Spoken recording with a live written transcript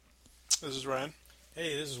This is Ryan,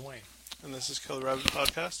 Hey, this is Wayne. and this is Kill the Rabbit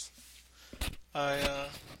Podcast.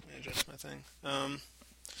 Let me adjust my thing.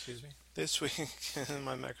 Excuse me. This week,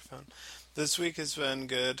 my microphone. This week has been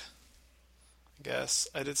good, I guess.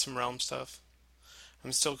 I did some Realm stuff.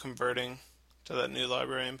 I'm still converting to that new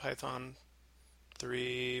library in Python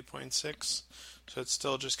 3.6, so it's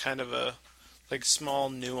still just kind of like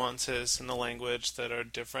small nuances in the language that are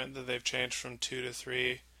different that they've changed from 2 to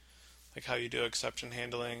 3. Like how you do exception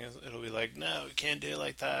handling, it'll be like, no, you can't do it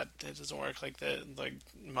like that. It doesn't work like that. Like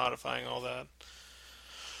modifying all that.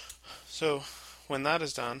 So when that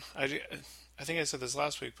is done, I think I said this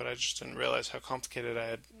last week, but I just didn't realize how complicated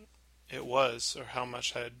it was, or how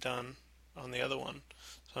much I had done on the other one.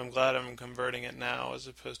 So I'm glad I'm converting it now as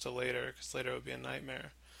opposed to later, because later it would be a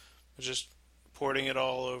nightmare. But just porting it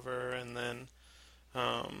all over,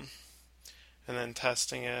 um, and then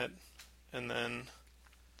testing it, and then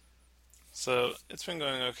so it's been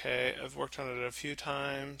going okay. I've worked on it a few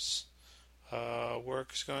times.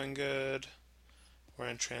 Work's going good. We're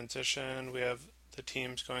in transition. We have the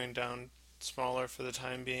teams going down smaller for the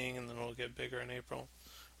time being, and then it'll get bigger in April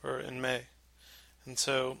or in May. And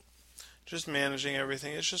so just managing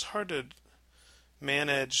everything. It's just hard to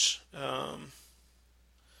manage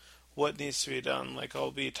what needs to be done. Like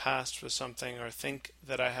I'll be tasked with something or think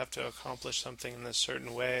that I have to accomplish something in this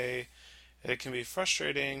certain way. It can be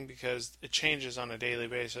frustrating because it changes on a daily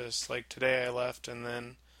basis. Like today I left and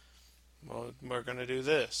then, well, we're going to do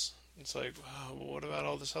this. It's like, wow, what about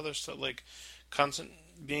all this other stuff? Like constant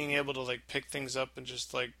being able to like pick things up and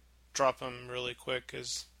just like drop them really quick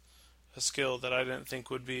is a skill that I didn't think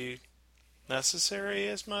would be necessary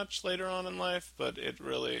as much later on in life, but it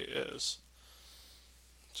really is.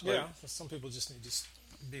 So Yeah, some people just need to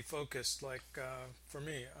be focused. Like for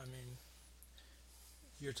me, I mean,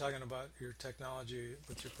 you're talking about your technology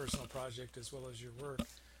with your personal project as well as your work.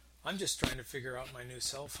 I'm just trying to figure out my new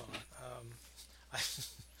cell phone. I,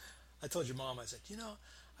 I told your mom, I said,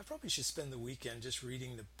 I probably should spend the weekend just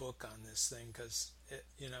reading the book on this thing because,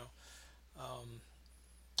 um,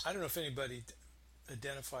 I don't know if anybody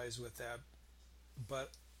identifies with that,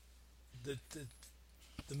 but the, the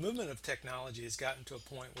the movement of technology has gotten to a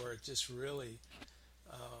point where it just really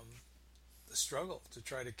a struggle to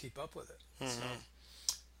try to keep up with it. mm-hmm.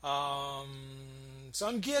 So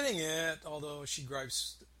I'm getting it. Although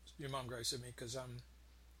your mom gripes at me because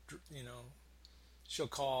you know, she'll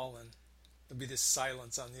call and there'll be this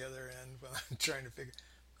silence on the other end when I'm trying to figure.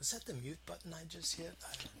 Was that the mute button I just hit?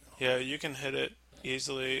 I don't know. Yeah, you can hit it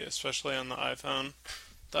easily, especially on the iPhone.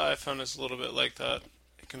 The iPhone is a little bit like that.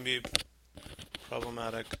 It can be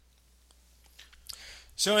problematic.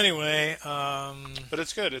 So anyway, But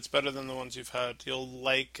it's good. It's better than the ones you've had. You'll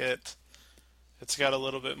like it. It's got a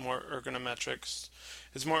little bit more ergonometrics.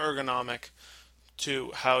 It's more ergonomic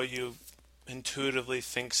to how you intuitively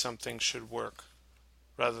think something should work.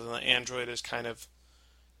 Rather than the Android is kind of,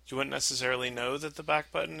 you wouldn't necessarily know that the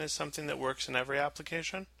back button is something that works in every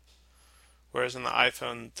application. Whereas in the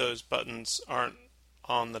iPhone, those buttons aren't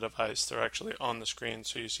on the device. They're actually on the screen,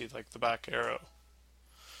 so you see like the back arrow.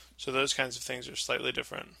 So those kinds of things are slightly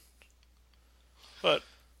different. But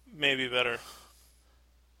maybe better.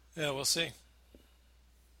 yeah, we'll see.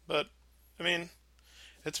 But, I mean,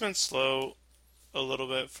 it's been slow a little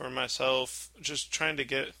bit for myself, just trying to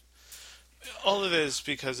get. All it is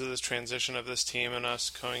because of this transition of this team and us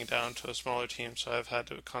going down to a smaller team, so I've had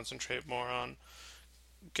to concentrate more on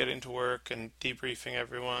getting to work and debriefing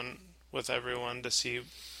everyone to see,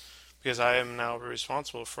 because I am now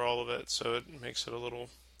responsible for all of it, so it makes it a little.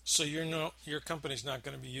 So your company's not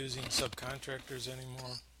going to be using subcontractors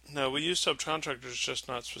anymore. No, we use subcontractors, just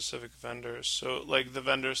not specific vendors. So, like the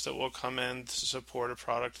vendors that will come in to support a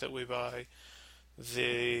product that we buy,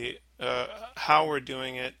 the how we're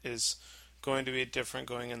doing it is going to be different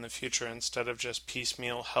going in the future. Instead of just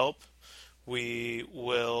piecemeal help, we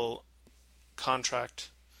will contract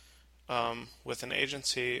with an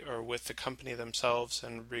agency or with the company themselves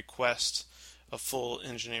and request a full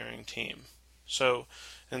engineering team. So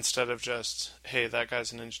instead of just, hey, that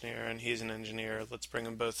guy's an engineer and he's an engineer, let's bring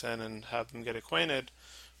them both in and have them get acquainted,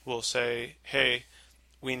 we'll say, hey,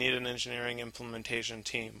 we need an engineering implementation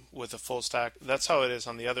team with a full stack. That's how it is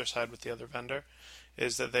on the other side with the other vendor,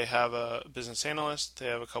 is that they have a business analyst, they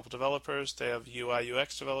have a couple developers, they have a UI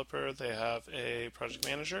UX developer, they have a project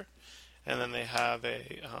manager, and then they have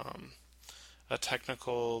a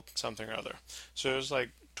technical something or other. So there's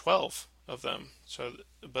like 12 of them. So,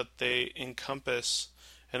 but they encompass,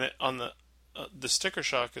 and on the sticker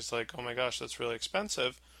shock is like, oh my gosh, that's really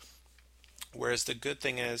expensive. Whereas the good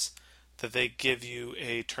thing is that they give you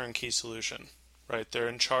a turnkey solution, right? They're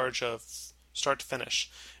in charge of start to finish.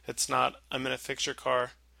 It's not, I'm going to fix your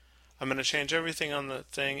car. I'm going to change everything on the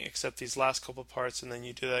thing except these last couple parts, and then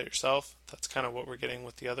you do that yourself. That's kind of what we're getting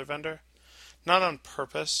with the other vendor. Not on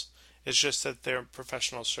purpose. It's just that their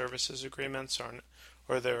professional services agreements aren't,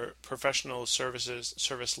 or their professional services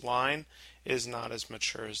service line is not as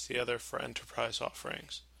mature as the other for enterprise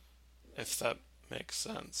offerings, if that makes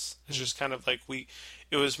sense. It's just kind of like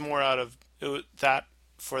it was more out of that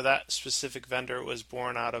for that specific vendor. It was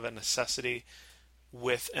born out of a necessity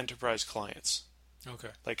with enterprise clients. Okay.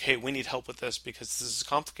 Like, hey, we need help with this because this is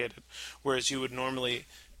complicated. Whereas you would normally,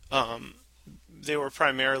 they were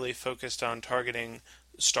primarily focused on targeting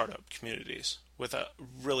startup communities with a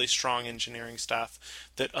really strong engineering staff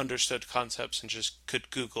that understood concepts and just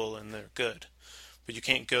could Google and they're good. But you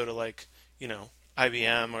can't go to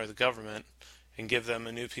IBM or the government and give them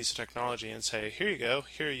a new piece of technology and say, here you go,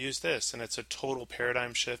 here, use this. And it's a total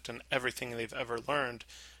paradigm shift in everything they've ever learned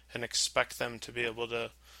and expect them to be able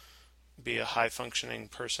to be a high functioning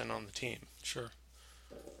person on the team. Sure.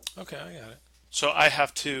 Okay, I got it. So I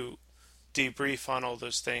have to debrief on all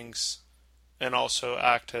those things and also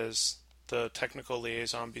act as the technical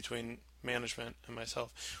liaison between management and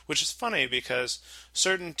myself, which is funny because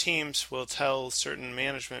certain teams will tell certain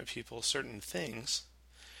management people certain things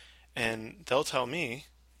and they'll tell me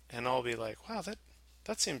and I'll be like, wow,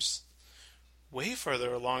 that seems way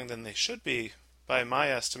further along than they should be by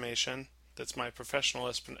my estimation. That's my professional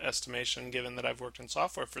estimation, given that I've worked in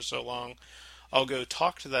software for so long. I'll go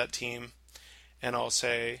talk to that team and I'll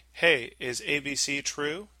say, hey, is ABC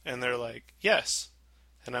true? And they're like, yes.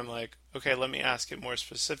 And I'm like, okay, let me ask it more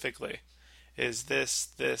specifically. Is this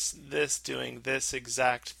doing this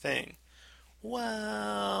exact thing?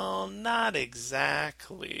 Well, not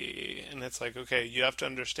exactly. And it's like, okay, you have to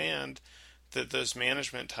understand that those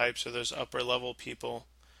management types or those upper level people,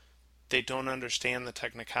 they don't understand the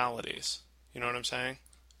technicalities. You know what I'm saying?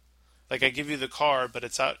 Like I give you the car, but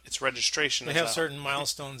its registration They is have out. certain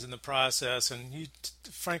milestones in the process, and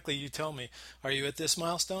frankly, you tell me, are you at this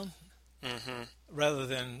milestone? Mm-hmm. Rather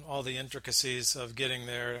than all the intricacies of getting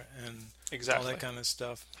there and all Exactly. that kind of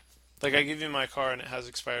stuff. Like I give you my car and it has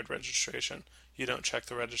expired registration. You don't check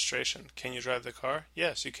the registration. Can you drive the car?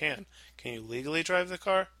 Yes, you can. Can you legally drive the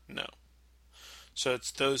car? No. So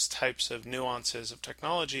it's those types of nuances of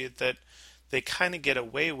technology that they kind of get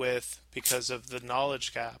away with because of the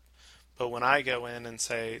knowledge gap. But when I go in and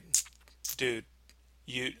say, dude,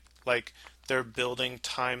 you like they're building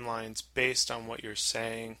timelines based on what you're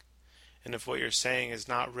saying, and if what you're saying is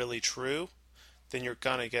not really true, then you're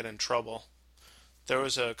gonna get in trouble. There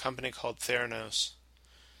was a company called Theranos,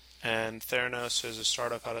 and Theranos is a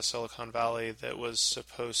startup out of Silicon Valley that was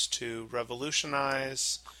supposed to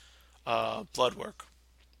revolutionize blood work.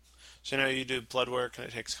 So you do blood work and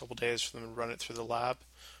it takes a couple days for them to run it through the lab.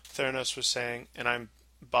 Theranos was saying, and I'm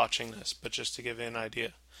botching this, but just to give you an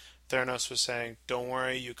idea, Theranos was saying, don't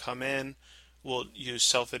worry, you come in, you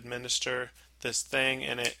self-administer this thing,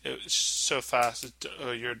 and it's so fast,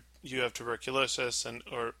 you have tuberculosis and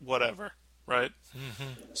or whatever, right?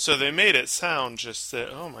 Mm-hmm. So they made it sound just that,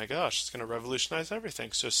 oh my gosh, it's going to revolutionize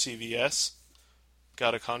everything. So CVS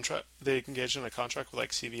got a contract, they engaged in a contract with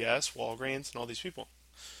like CVS, Walgreens, and all these people.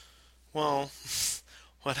 Well,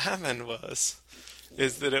 what happened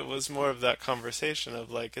is that it was more of that conversation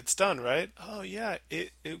of like, it's done, right? Oh yeah,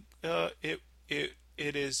 it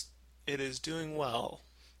is doing well.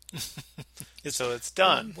 It's So it's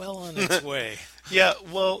done. well on its way. Yeah,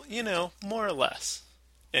 well, more or less.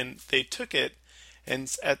 And they took it,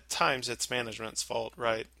 and at times it's management's fault,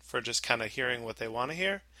 right? For just kind of hearing what they want to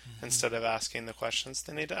hear instead of asking the questions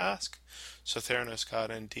they need to ask. So Theranos got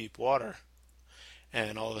in deep water.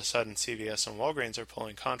 And all of a sudden, CVS and Walgreens are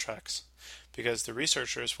pulling contracts because the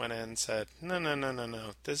researchers went in and said, no, no, no, no,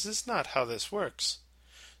 no, this is not how this works.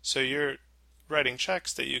 So you're writing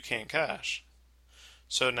checks that you can't cash.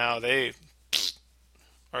 So now they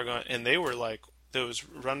are going, and they were like, it was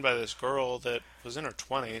run by this girl that was in her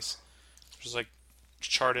 20s. She was like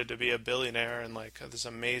charted to be a billionaire and like this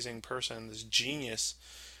amazing person, this genius.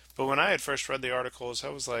 But when I had first read the articles, I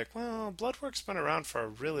was like, well, blood work's been around for a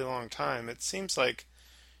really long time. It seems like,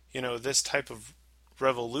 this type of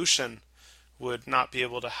revolution would not be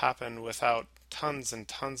able to happen without tons and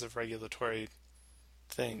tons of regulatory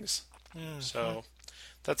things. Mm-hmm. So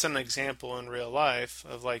that's an example in real life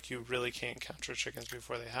of like you really can't count your chickens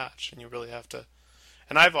before they hatch, and you really have to.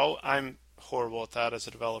 And I'm horrible at that as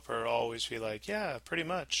a developer. I'll always be like, yeah, pretty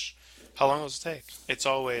much. How long does it take? It's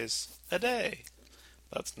always a day.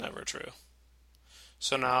 That's never true.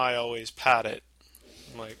 So now I always pad it.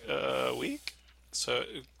 I'm like, a week? So,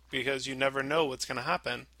 because you never know what's going to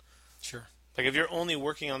happen. Sure. Like if you're only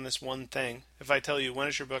working on this one thing, if I tell you when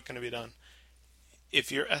is your book going to be done,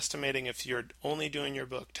 if you're estimating if you're only doing your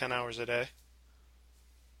book 10 hours a day,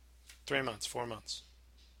 3 months, 4 months.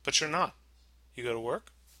 But you're not. You go to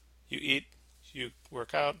work, you eat, you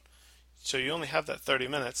work out. So you only have that 30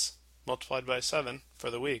 minutes multiplied by 7 for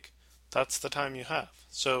the week. That's the time you have.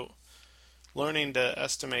 So learning to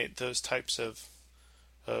estimate those types of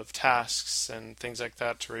tasks and things like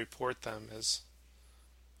that to report them is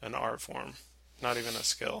an art form, not even a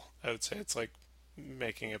skill. I would say it's like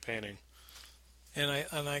making a painting. And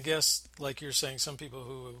I guess like you're saying, some people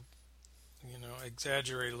who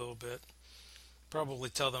exaggerate a little bit probably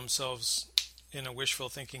tell themselves in a wishful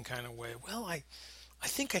thinking kind of way, well, I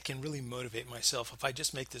think I can really motivate myself if I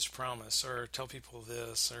just make this promise or tell people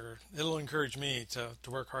this, or it'll encourage me to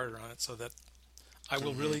work harder on it so that I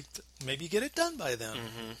will Mm-hmm. really maybe get it done by then.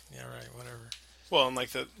 Mm-hmm. Yeah, right, whatever. Well, and like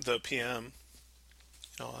the PM,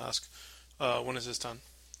 I'll ask, when is this done?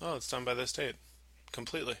 Oh, it's done by this date.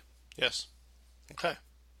 Completely. Yes. Okay.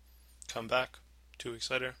 Come back 2 weeks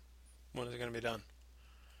later. When is it going to be done?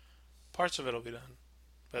 Parts of it will be done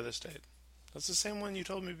by this date. That's the same one you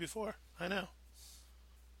told me before. I know.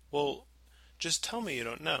 Well, just tell me you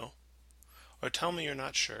don't know, or tell me you're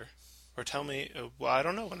not sure, or tell me, well, I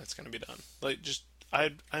don't know when it's going to be done. Like, just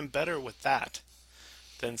I'm better with that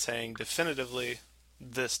than saying definitively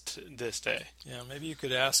this day. Yeah, maybe you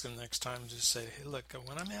could ask them next time. Just say, hey, look,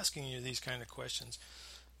 when I'm asking you these kind of questions,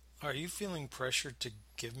 are you feeling pressured to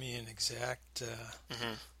give me an exact?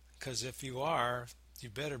 Hmm. Because if you are, you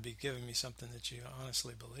better be giving me something that you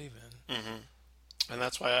honestly believe in. Hmm. And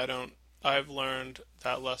that's why I don't. I've learned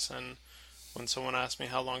that lesson. When someone asks me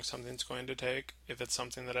how long something's going to take, if it's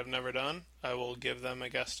something that I've never done, I will give them a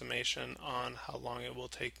guesstimation on how long it will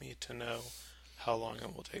take me to know how long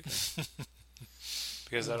it will take me.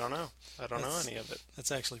 Because I don't know. I don't know That's any of it.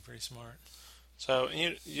 that's actually pretty smart. So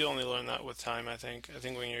you only learn that with time, I think. I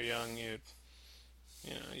think when you're young,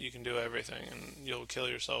 you can do everything, and you'll kill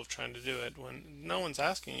yourself trying to do it. When no one's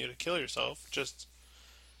asking you to kill yourself, just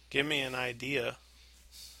give me an idea.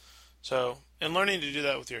 So, and learning to do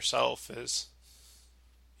that with yourself is,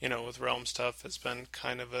 with realm stuff, has been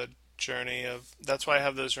kind of a journey of. That's why I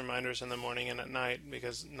have those reminders in the morning and at night,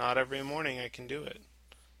 because not every morning I can do it.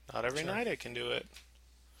 Not every Sure. night I can do it.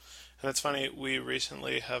 And it's funny, we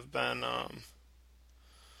recently have been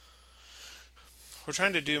we're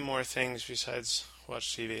trying to do more things besides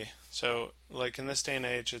watch TV. So, like in this day and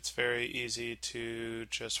age, it's very easy to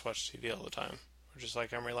just watch TV all the time. We're just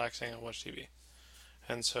like, I'm relaxing, I watch TV.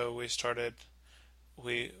 And so we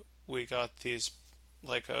we got these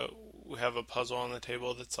we have a puzzle on the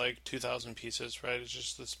table that's like 2,000 pieces, right? It's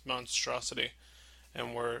just this monstrosity,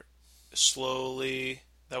 and we're slowly.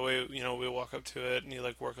 That way, we walk up to it and you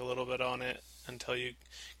like work a little bit on it until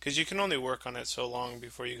because you can only work on it so long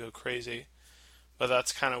before you go crazy. But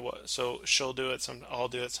that's kind of what. So she'll do it. I'll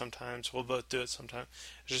do it sometimes. We'll both do it sometimes.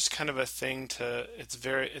 It's just kind of a thing to.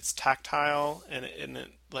 It's tactile and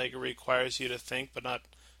it like requires you to think, but not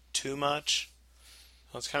too much.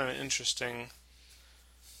 So it's kind of an interesting.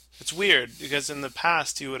 It's weird because in the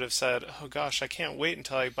past you would have said, "Oh gosh, I can't wait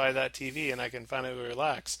until I buy that TV and I can finally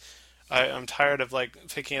relax." I'm tired of like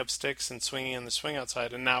picking up sticks and swinging in the swing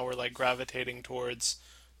outside, and now we're like gravitating towards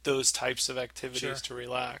those types of activities Sure. to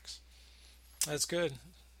relax. That's good.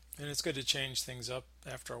 And it's good to change things up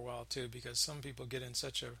after a while too, because some people get in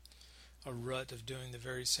such a rut of doing the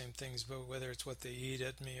very same things, but whether it's what they eat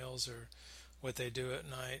at meals or what they do at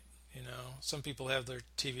night, some people have their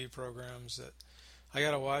TV programs that I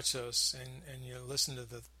gotta watch those, and you listen to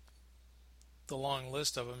the long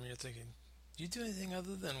list of them, and you're thinking, do you do anything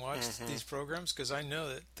other than watch Hmm. these programs? Because I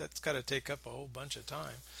know that's got to take up a whole bunch of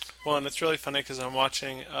time. Well, and it's really funny because I'm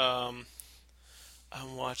watching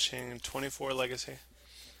 24 Legacy,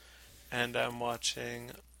 and I'm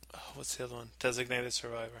watching what's the other one? Designated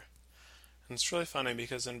Survivor. And it's really funny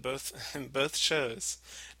because in both in both shows,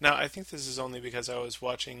 now I think this is only because I was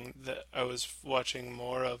watching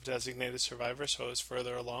more of Designated Survivor, so I was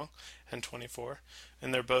further along, and 24,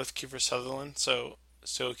 and they're both Kiefer Sutherland. So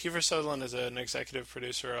Kiefer Sutherland is an executive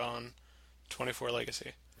producer on 24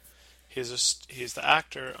 Legacy. He's the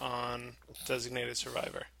actor on Designated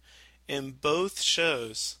Survivor. In both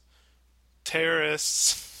shows,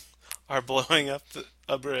 terrorists are blowing up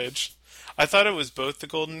a bridge. I thought it was both the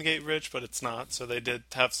Golden Gate Bridge, but it's not. So they did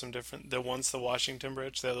have some different. The one's the Washington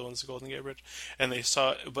Bridge, the other one's the Golden Gate Bridge, and they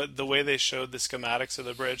saw. But the way they showed the schematics of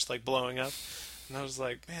the bridge, like blowing up, and I was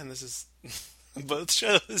like, man, this is both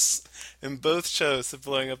shows. In both shows, they're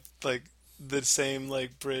blowing up like the same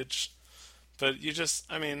like bridge. But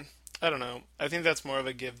I mean, I don't know. I think that's more of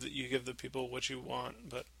a give that you give the people what you want,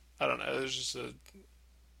 but I don't know. It was just a.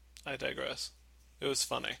 I digress. It was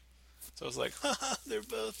funny. So I was like, haha, they're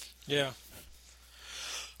both. Yeah.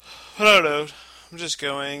 But I don't know. I'm just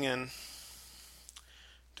going and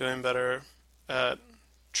doing better at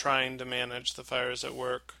trying to manage the fires at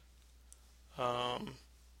work. Um,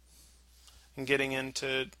 and getting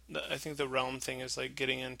into, I think the realm thing is like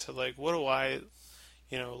getting into like, what do I,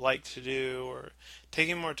 like to do, or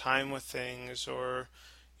taking more time with things, or,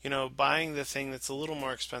 buying the thing that's a little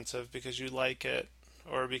more expensive because you like it,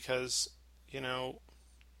 or because, you know,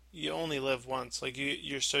 you only live once. Like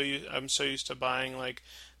I'm so used to buying like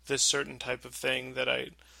this certain type of thing that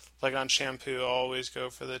like on shampoo, I always go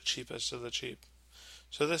for the cheapest of the cheap.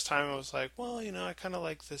 So this time I was like, well, I kind of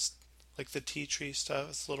like this, like the tea tree stuff.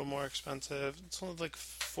 It's a little more expensive. It's only like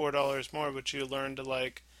 $4 more, but you learn to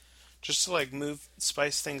like just to like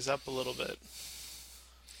spice things up a little bit.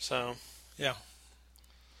 So, Yeah.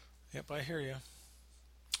 Yep, I hear you.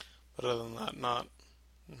 but other than that, not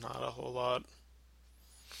a whole lot.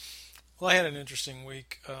 Well, I had an interesting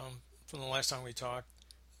week from the last time we talked,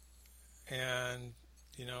 and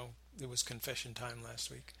it was confession time last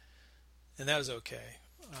week, and that was okay.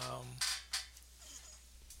 Um,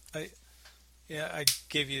 I yeah, I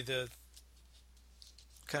gave you the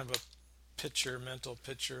kind of a mental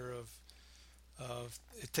picture of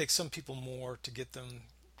it takes some people more to get them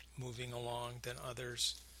moving along than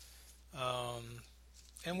others, um,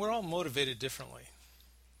 and we're all motivated differently.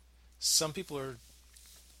 Some people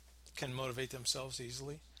can motivate themselves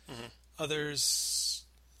easily. Hmm. Others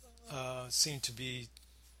seem to be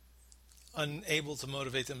unable to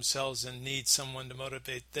motivate themselves and need someone to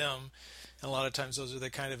motivate them. And a lot of times, those are the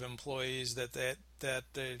kind of employees that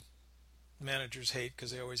the managers hate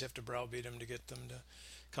because they always have to browbeat them to get them to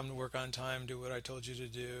come to work on time, do what I told you to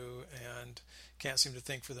do, and can't seem to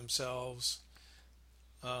think for themselves.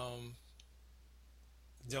 Um,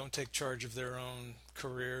 don't take charge of their own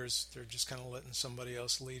careers. They're just kind of letting somebody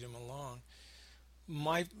else lead them along.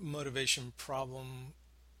 My motivation problem,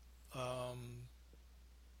 um,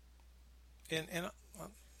 and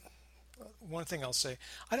one thing I'll say,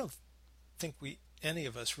 I don't think any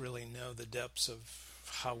of us really know the depths of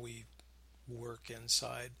how we work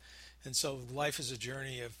inside. And so life is a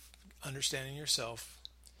journey of understanding yourself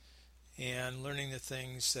and learning the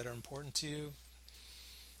things that are important to you.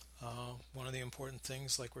 One of the important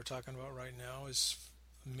things, like we're talking about right now, is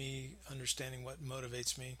me understanding what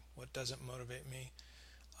motivates me, what doesn't motivate me.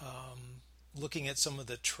 Looking at some of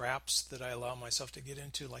the traps that I allow myself to get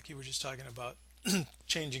into, like you were just talking about,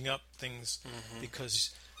 changing up things Hmm. because,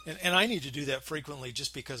 and I need to do that frequently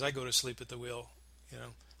just because I go to sleep at the wheel. You know,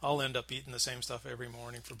 I'll end up eating the same stuff every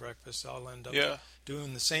morning for breakfast. I'll end up Yeah.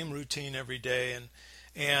 doing the same routine every day,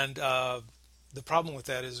 and the problem with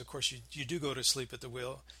that is, of course, you do go to sleep at the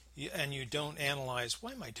wheel, and you don't analyze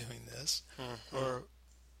why am I doing this, Hmm. or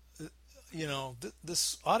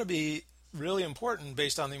this ought to be really important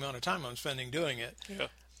based on the amount of time I'm spending doing it, Yeah.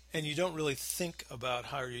 and you don't really think about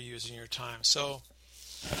how you're using your time. So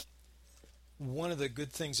one of the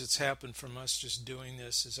good things that's happened from us just doing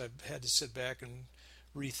this is I've had to sit back and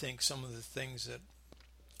rethink some of the things that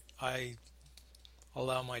I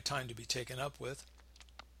allow my time to be taken up with.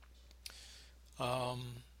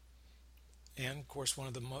 Um, and of course, one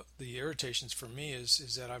of the irritations for me is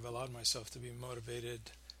that I've allowed myself to be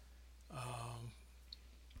motivated. Um,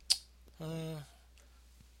 uh,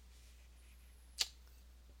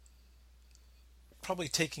 Probably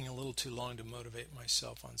taking a little too long to motivate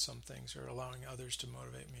myself on some things, or allowing others to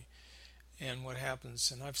motivate me. And what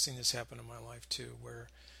happens, and I've seen this happen in my life too, where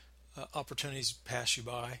opportunities pass you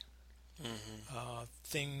by, Hmm.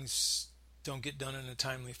 things don't get done in a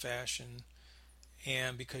timely fashion,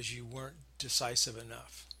 and because you weren't decisive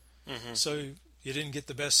enough. Hmm. So you didn't get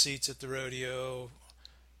the best seats at the rodeo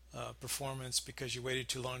performance because you waited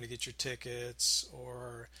too long to get your tickets,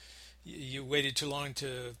 or you waited too long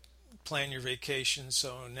to plan your vacation.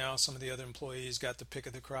 So now some of the other employees got the pick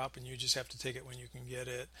of the crop, and you just have to take it when you can get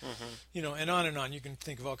it. Hmm. And on and on. You can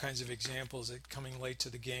think of all kinds of examples that coming late to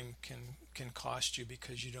the game can cost you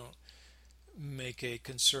because you don't make a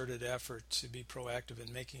concerted effort to be proactive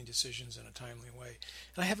in making decisions in a timely way.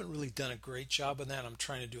 And I haven't really done a great job of that. I'm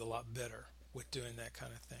trying to do a lot better with doing that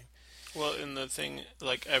kind of thing. Well, in the thing,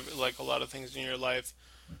 like a lot of things in your life,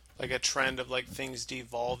 like a trend of like things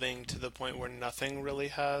devolving to the point where nothing really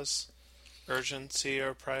has urgency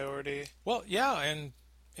or priority. Well, yeah, and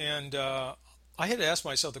I had to ask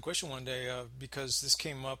myself the question one day because this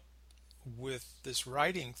came up with this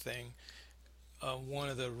writing thing. One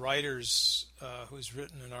of the writers who's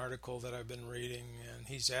written an article that I've been reading, and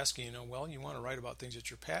he's asking, well, you want to write about things that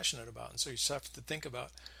you're passionate about, and so you have to think about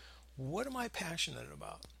what am I passionate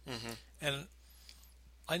about? Hmm. And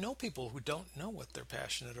I know people who don't know what they're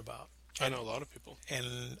passionate about. I And know a lot of people.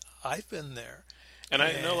 and I've been there. And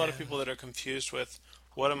I know a lot of And people that are confused with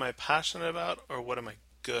what am I passionate about or what am I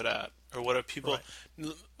good at? Or what do people,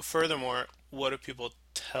 right, furthermore, what do people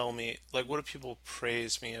tell me? Like, what do people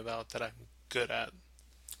praise me about that I'm good at?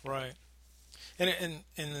 right. And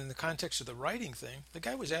in the context of the writing thing, the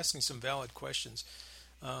guy was asking some valid questions.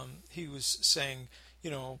 He was saying, you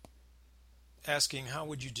know, asking how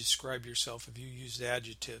would you describe yourself if you used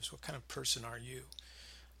adjectives? What kind of person are you?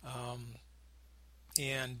 Um,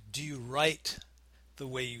 and do you write the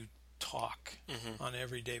way you talk Hmm. on an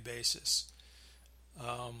everyday basis?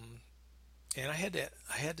 Um, and I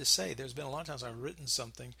had to say, there's been a lot of times I've written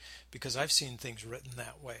something because I've seen things written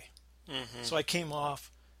that way. Hmm. So I came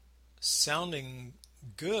off sounding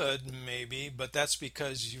good, maybe, but that's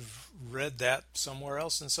because you've read that somewhere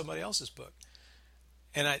else in somebody else's book.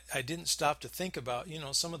 And I didn't stop to think about,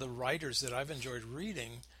 some of the writers that I've enjoyed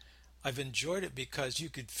reading. I've enjoyed it because you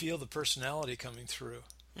could feel the personality coming through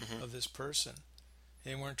Hmm. of this person.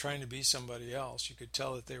 They weren't trying to be somebody else. You could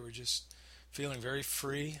tell that they were just feeling very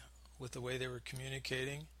free with the way they were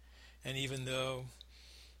communicating. And even though,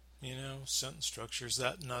 sentence structure is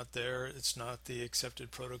that not there, it's not the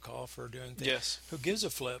accepted protocol for doing things. Yes. Who gives a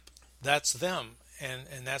flip? That's them.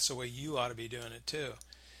 And that's the way you ought to be doing it too.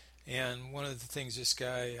 And one of the things this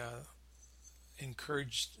guy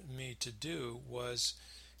encouraged me to do was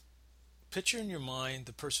picture in your mind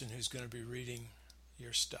the person who's going to be reading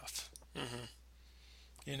your stuff. Hmm.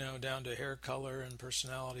 Down to hair color and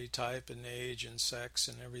personality type and age and sex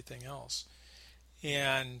and everything else.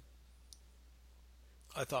 And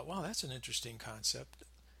I thought, wow, that's an interesting concept.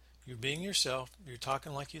 You're being yourself, you're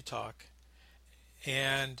talking like you talk,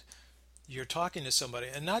 and you're talking to somebody,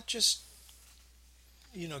 and not just,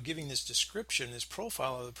 giving this description, this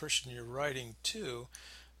profile of the person you're writing to,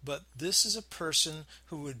 but this is a person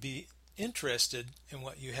who would be interested in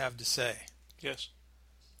what you have to say. Yes.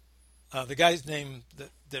 The guy's name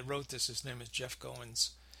that wrote this, his name is Jeff Goins,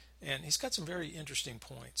 and he's got some very interesting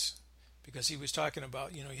points because he was talking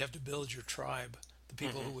about, you have to build your tribe, the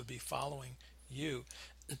people who Hmm. would be following you.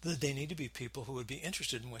 They need to be people who would be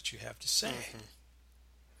interested in what you have to say, Hmm.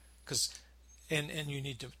 because and you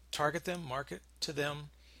need to target them, market to them,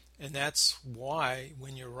 and that's why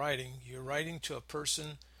when you're writing to a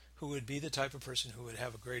person who would be the type of person who would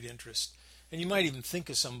have a great interest, and you might even think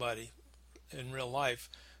of somebody in real life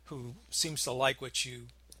who seems to like what you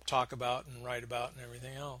talk about and write about and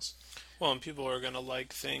everything else. Well, and people are going to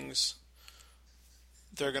like things,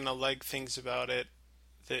 they're going to like things about it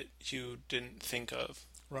that you didn't think of.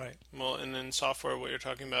 Right. Well, and in software, what you're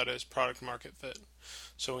talking about is product market fit.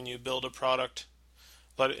 So when you build a product,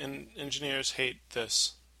 engineers hate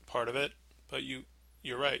this part of it, but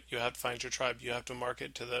you're right. You have to find your tribe. You have to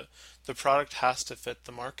market to the product has to fit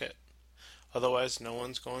the market. Otherwise, no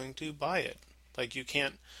one's going to buy it. Like you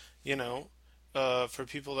can't, you know, for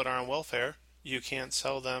people that are on welfare, you can't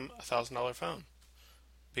sell them $1,000 phone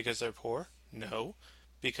because they're poor. No,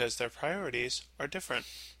 because their priorities are different.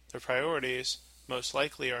 Their priorities most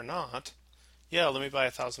likely are not, yeah, let me buy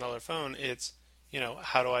 $1,000 phone. It's,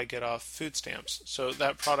 how do I get off food stamps? So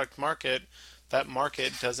that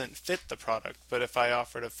market doesn't fit the product. But if I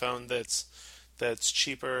offered a phone that's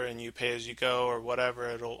cheaper and you pay as you go or whatever,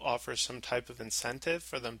 it'll offer some type of incentive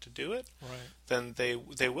for them to do it. Right. Then they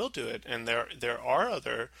will do it. And there are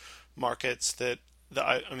other markets that the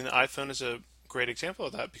iPhone is a great example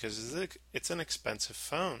of that because it's an expensive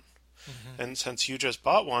phone. Hmm. And since you just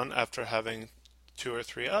bought one after having two or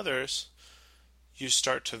three others, you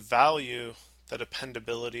start to value the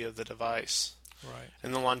dependability of the device Right.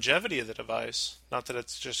 and the longevity of the device, not that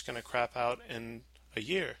it's just going to crap out in a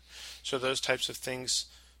year. So those types of things,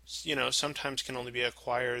 sometimes can only be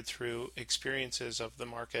acquired through experiences of the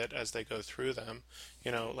market as they go through them.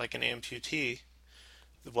 Like an amputee,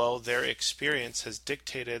 well, their experience has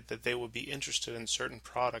dictated that they will be interested in certain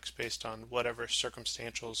products based on whatever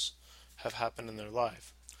circumstantials have happened in their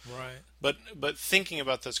life. Right. But thinking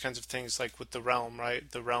about those kinds of things, like with the realm, right?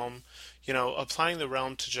 The realm, applying the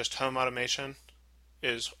realm to just home automation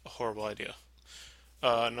is a horrible idea.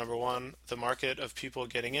 Number one, the market of people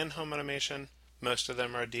getting in home automation, most of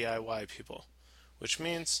them are DIY people, which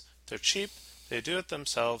means they're cheap, they do it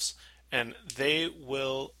themselves, and they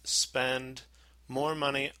will spend more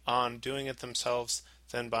money on doing it themselves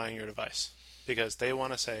than buying your device because they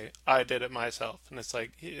want to say, I did it myself. And it's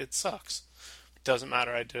like, it sucks. Doesn't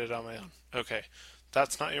matter, I did it on my own. Okay,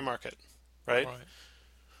 that's not your market, right? Right.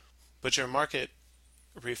 But your market,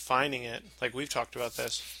 refining it, like we've talked about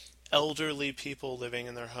this, elderly people living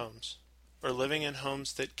in their homes. or living in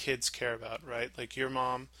homes that kids care about, right? Like your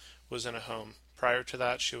mom was in a home. Prior to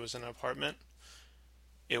that, she was in an apartment.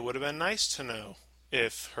 It would have been nice to know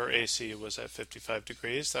if her AC was at 55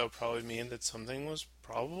 degrees. That would probably mean that something was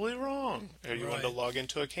probably wrong. Or you want to Right. log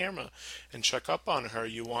into a camera and check up on her.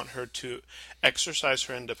 You want her to exercise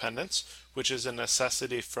her independence, which is a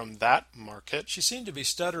necessity from that market. She seemed to be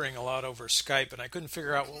stuttering a lot over Skype, and I couldn't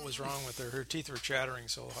figure out what was wrong with her. Her teeth were chattering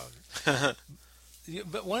so hard.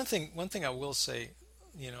 But one thing I will say,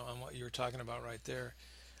 on what you were talking about right there,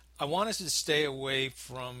 I want us to stay away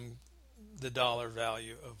from the dollar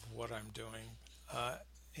value of what I'm doing,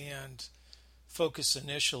 and focus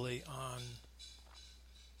initially on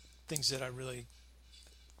things that I really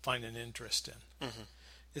find an interest in. Hmm.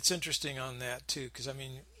 It's interesting on that too, because I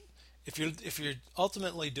mean, if you're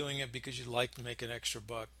ultimately doing it because you like to make an extra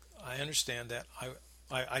buck, I understand that.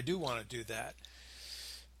 I do want to do that.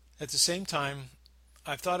 At the same time,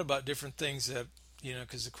 I've thought about different things that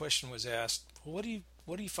because the question was asked, well,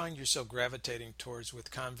 what do you find yourself gravitating towards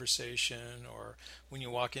with conversation, or when you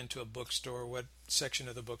walk into a bookstore, what section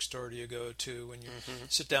of the bookstore do you go to? When you Hmm.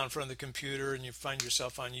 sit down in front of the computer and you find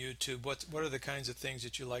yourself on YouTube, what are the kinds of things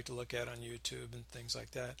that you like to look at on YouTube and things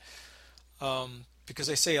like that? Because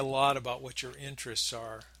they say a lot about what your interests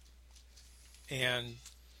are, and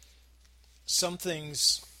some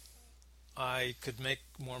things I could make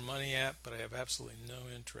more money at, but I have absolutely no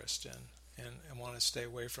interest in, and I want to stay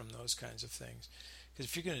away from those kinds of things. Because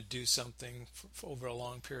if you're going to do something for over a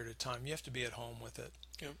long period of time, you have to be at home with it.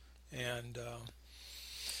 Yep. And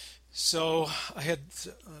so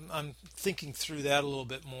I'm thinking through that a little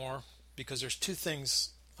bit more, because there's two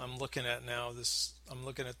things I'm looking at now. I'm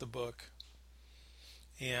looking at the book,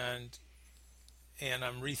 and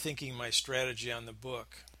I'm rethinking my strategy on the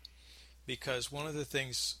book, because one of the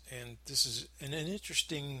things, and this is an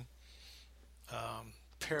interesting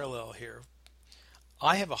parallel here,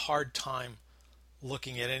 I have a hard time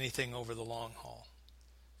looking at anything over the long haul.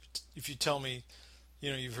 If you tell me,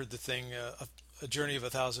 you've heard the thing, a journey of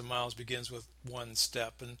 1,000 miles begins with one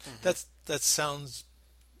step, and Hmm. that sounds,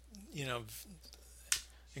 you know,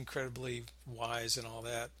 incredibly wise and all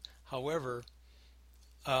that. However,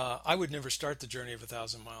 I would never start the journey of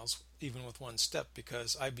 1,000 miles even with one step,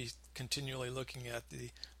 because I'd be continually looking at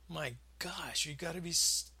my gosh, you got to be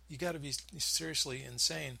seriously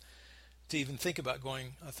insane to even think about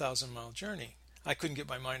going 1,000 mile journey. I couldn't get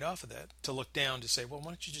my mind off of that to look down to say, well, why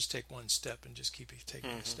don't you just take one step and just keep taking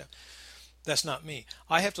a Hmm. step? That's not me.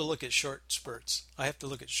 I have to look at short spurts. I have to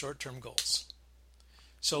look at short-term goals.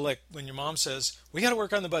 So, like when your mom says, we got to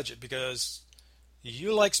work on the budget because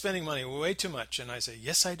you like spending money way too much. And I say,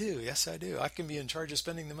 yes, I do. Yes, I do. I can be in charge of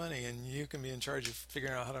spending the money, and you can be in charge of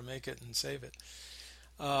figuring out how to make it and save it.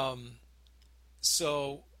 Um,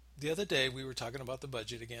 so the other day we were talking about the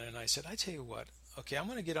budget again, and I said, I tell you what, okay, I'm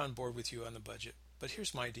going to get on board with you on the budget, but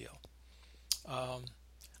here's my deal. Um,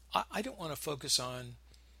 I don't want to focus on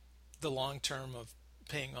the long term of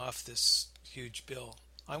paying off this huge bill.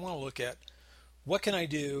 I want to look at what can I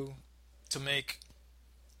do to make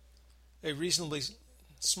a reasonably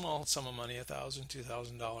small sum of money, $1,000,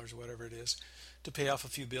 $2,000, whatever it is, to pay off a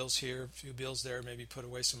few bills here, a few bills there, maybe put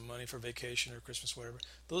away some money for vacation or Christmas, whatever.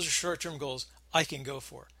 Those are short-term goals I can go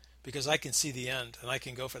for, because I can see the end and I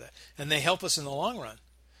can go for that. And they help us in the long run.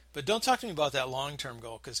 But don't talk to me about that long-term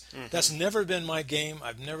goal, because that's Hmm. never been my game.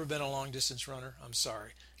 I've never been a long-distance runner. I'm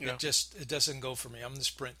sorry. Yeah. It doesn't go for me. I'm the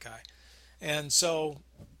sprint guy. And so,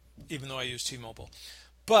 even though I use T-Mobile,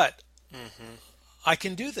 but Hmm. I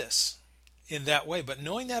can do this in that way. But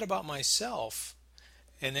knowing that about myself,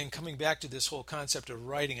 and then coming back to this whole concept of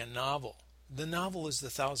writing a novel, the novel is the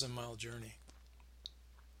 1,000 mile journey.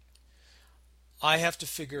 I have to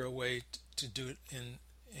figure a way to do it in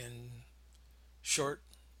short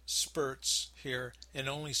spurts here, and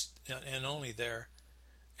only there,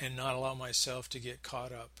 and not allow myself to get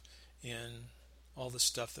caught up in all the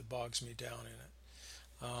stuff that bogs me down in it.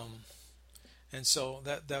 And so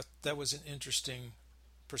that was an interesting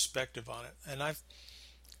perspective on it. And I've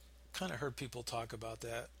kind of heard people talk about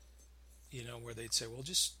that, where they'd say, well,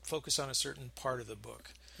 just focus on a certain part of the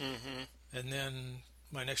book. Hmm. And then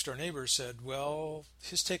my next door neighbor said, well,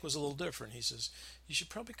 his take was a little different. He says, you should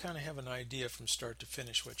probably kind of have an idea from start to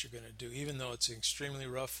finish what you're going to do. Even though it's an extremely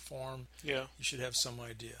rough form, Yeah. you should have some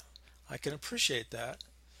idea. I can appreciate that,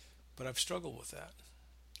 but I've struggled with that.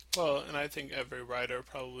 Well, and I think every writer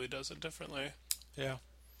probably does it differently. Yeah.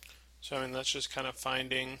 So, I mean, that's just kind of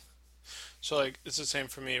finding. So, like, it's the same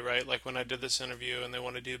for me, right? Like, when I did this interview and they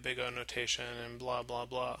want to do big annotation and blah, blah,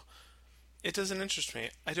 blah, it doesn't interest me.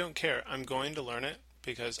 I don't care. I'm going to learn it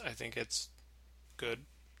because I think it's good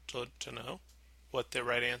to know what the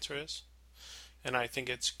right answer is. and I think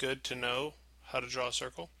it's good to know how to draw a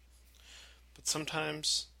circle. But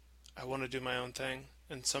sometimes I want to do my own thing,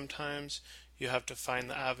 and sometimes you have to find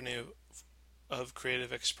the avenue of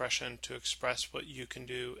creative expression to express what you can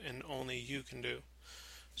do and only you can do.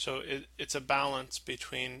 So it's a balance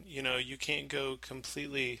between, you can't go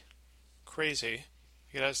completely crazy.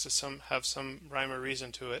 It has to have some rhyme or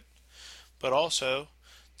reason to it, but also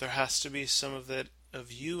there has to be some of that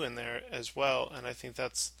of you in there as well. And I think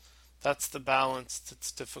that's the balance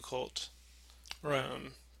that's difficult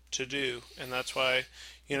Right. to do, and that's why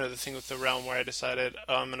the thing with the realm where I decided,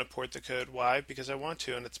 oh, I'm going to port the code. Why? Because I want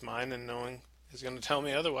to, and it's mine, and no one is going to tell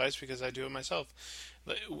me otherwise because I do it myself.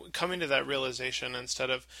 Coming to that realization instead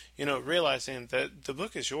of realizing that the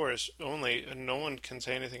book is yours only, and no one can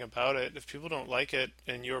say anything about it. If people don't like it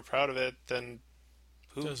and you're proud of it, then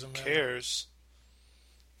who Doesn't matter. cares?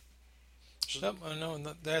 Yep, I know, and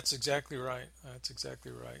that's exactly right. That's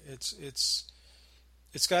exactly right.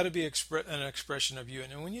 It's got to be an expression of you.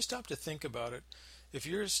 And when you stop to think about it, if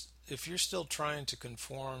you're still trying to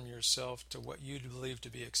conform yourself to what you believe to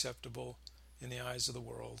be acceptable in the eyes of the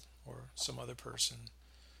world or some other person,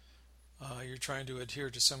 you're trying to adhere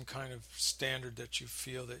to some kind of standard that you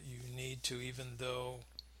feel that you need to, even though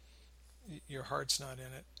your heart's not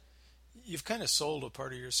in it. You've kind of sold a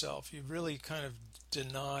part of yourself. You've really kind of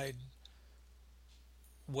denied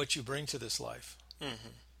what you bring to this life. Mm-hmm.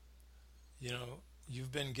 You know,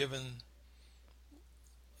 you've been given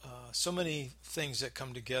so many things that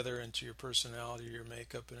come together into your personality, your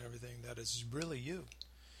makeup, and everything that is really you.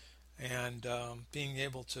 And being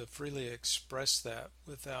able to freely express that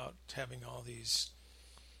without having all these,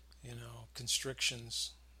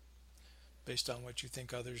 constrictions based on what you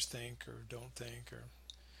think others think or don't think.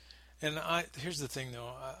 And here's the thing,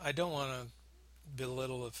 though. I don't want to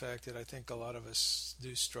belittle the fact that I think a lot of us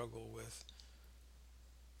do struggle with.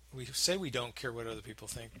 We say we don't care what other people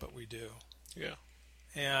think, but we do. Yeah.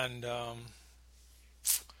 And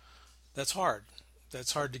that's hard.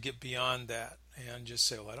 That's hard to get beyond that and just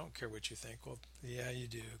say, well, I don't care what you think. Well, yeah, you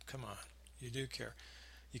do. Come on. You do care.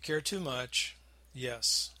 You care too much,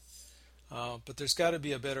 yes. But there's got to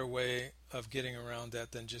be a better way of getting around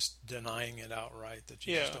that than just denying it outright, that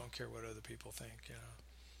you just Yeah. don't care what other people think.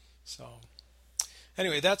 So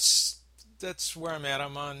anyway, that's where I'm at.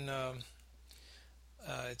 I'm on.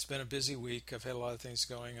 It's been a busy week. I've had a lot of things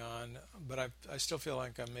going on, but I still feel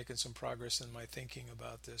like I'm making some progress in my thinking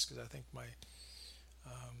about this, because I think my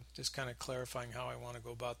just kind of clarifying how I want to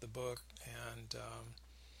go about the book,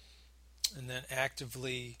 and then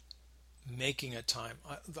actively making a time.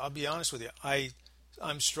 I'll be honest with you.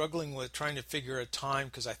 I'm struggling with trying to figure a time,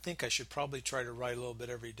 because I think I should probably try to write a little bit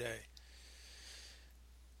every day.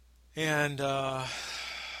 And I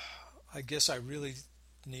guess I really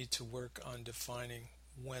need to work on defining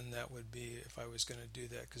when that would be, if I was going to do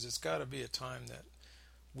that, because it's got to be a time that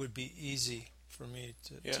would be easy for me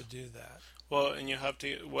Yeah. to do that. Well, and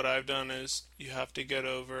what I've done is you have to get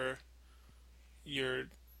over your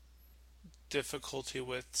difficulty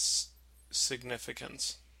with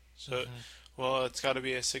significance. So, Hmm. well, it's got to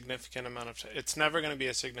be a significant amount of time. It's never going to be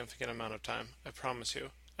a significant amount of time. I promise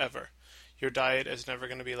you. Ever. Your diet is never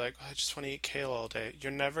going to be like, oh, I just want to eat kale all day.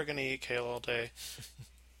 You're never going to eat kale all day.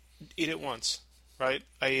 Eat it once, right?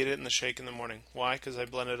 I eat it in the shake in the morning. Why? Because I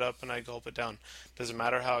blend it up and I gulp it down. Does it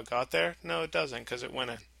matter how it got there? No, it doesn't, because it went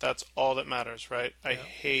in. That's all that matters, right? I Yeah.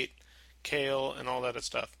 hate kale and all that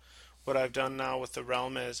stuff. What I've done now with the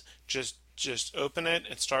realm is just open it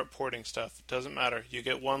and start porting stuff. Doesn't matter. You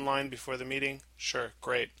get one line before the meeting, sure,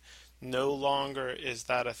 great. No longer is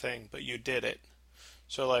that a thing, but you did it.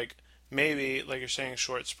 So like maybe like you're saying,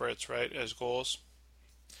 short spurts, right? As goals,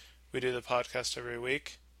 we do the podcast every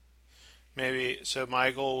week. Maybe so. My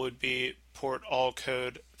goal would be port all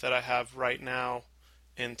code that I have right now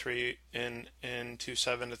in 2.7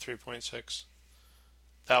 to 3.6.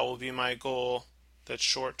 That will be my goal. That's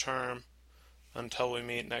short term until we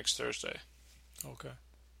meet next Thursday. Okay.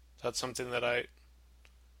 That's something that I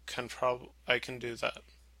can do that.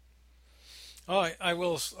 Oh, I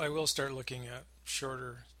will start looking at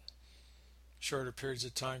shorter periods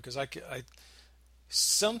of time, because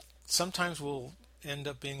sometimes will end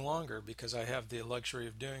up being longer because I have the luxury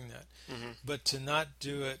of doing that. Hmm. But to not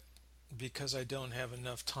do it because I don't have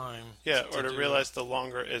enough time Yeah, or to to do it. realize the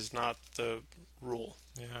longer is not the rule.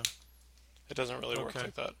 Yeah. It doesn't really work Okay.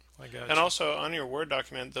 like that. I got And you. also on your Word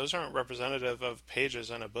document, those aren't representative of pages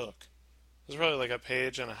in a book. It's probably like a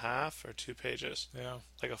page and a half or 2 pages, Yeah.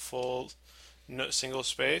 like a full single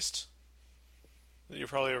spaced. You're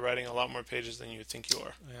probably writing a lot more pages than you think you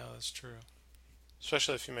are, Yeah, that's true.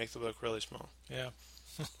 especially if you make the book really small. Yeah.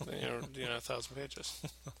 1,000 pages.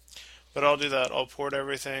 But I'll do that. I'll port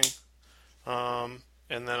everything, and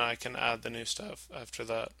then I can add the new stuff after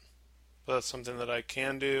that. But that's something that I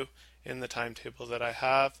can do in the timetable that I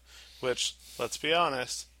have, which, let's be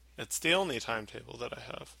honest, it's the only timetable that I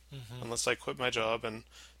have. Hmm. Unless I quit my job and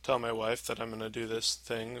tell my wife that I'm going to do this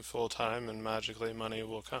thing full time and magically money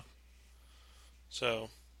will come. So,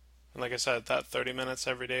 and like I said, that 30 minutes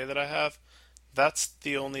every day that I have, that's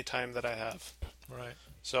the only time that I have. Right.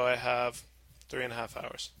 So I have 3.5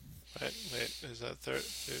 hours. Right? Wait, is that third?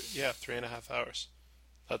 Yeah, 3.5 hours.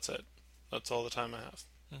 That's it. That's all the time I have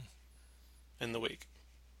Mm. in the week.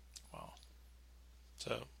 Wow.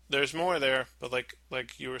 So there's more there, but like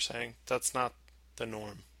you were saying, that's not the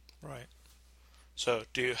norm. Right. So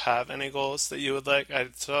do you have any goals that you would like? I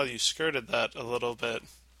saw you skirted that a little bit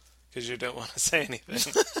because you didn't want to say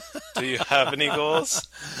anything. Do you have any goals?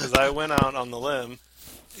 Because I went out on the limb.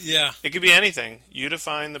 Yeah. It could be anything. You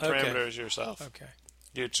define the Okay. parameters yourself. Okay.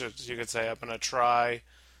 You could say I'm going to try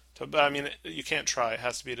to, but I mean you can't try. It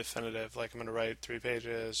has to be definitive. Like I'm going to write 3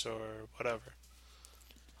 pages or whatever,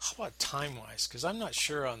 How about time wise? Because I'm not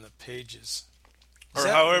sure on the pages. or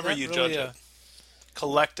Is however that you really judge it.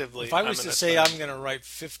 Collectively, if I I'm was going to to say try. I'm going to write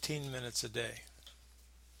 15 minutes a day?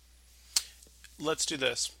 Let's do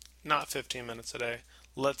this. Not 15 minutes a day.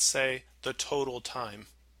 Let's say the total time,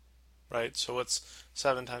 right? So what's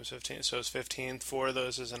 7 times 15? So it's 15. 4 of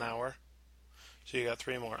those is an hour. So you got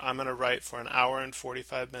 3 more. I'm going to write for an hour and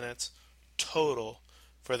 45 minutes total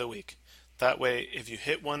for the week. That way, if you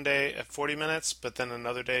hit one day at 40 minutes, but then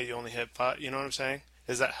another day you only hit 5, you know what I'm saying?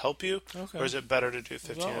 Does that help you? Or Okay. is it better to do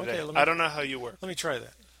 15 Well, a okay. day? I don't know how you work. Let me try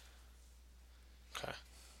that. Okay.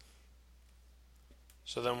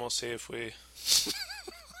 So then we'll see if we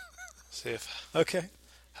see if Okay.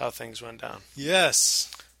 how things went down.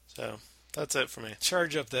 Yes. So that's it for me.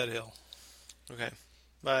 Charge up that hill. Okay.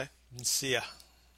 Bye. See ya.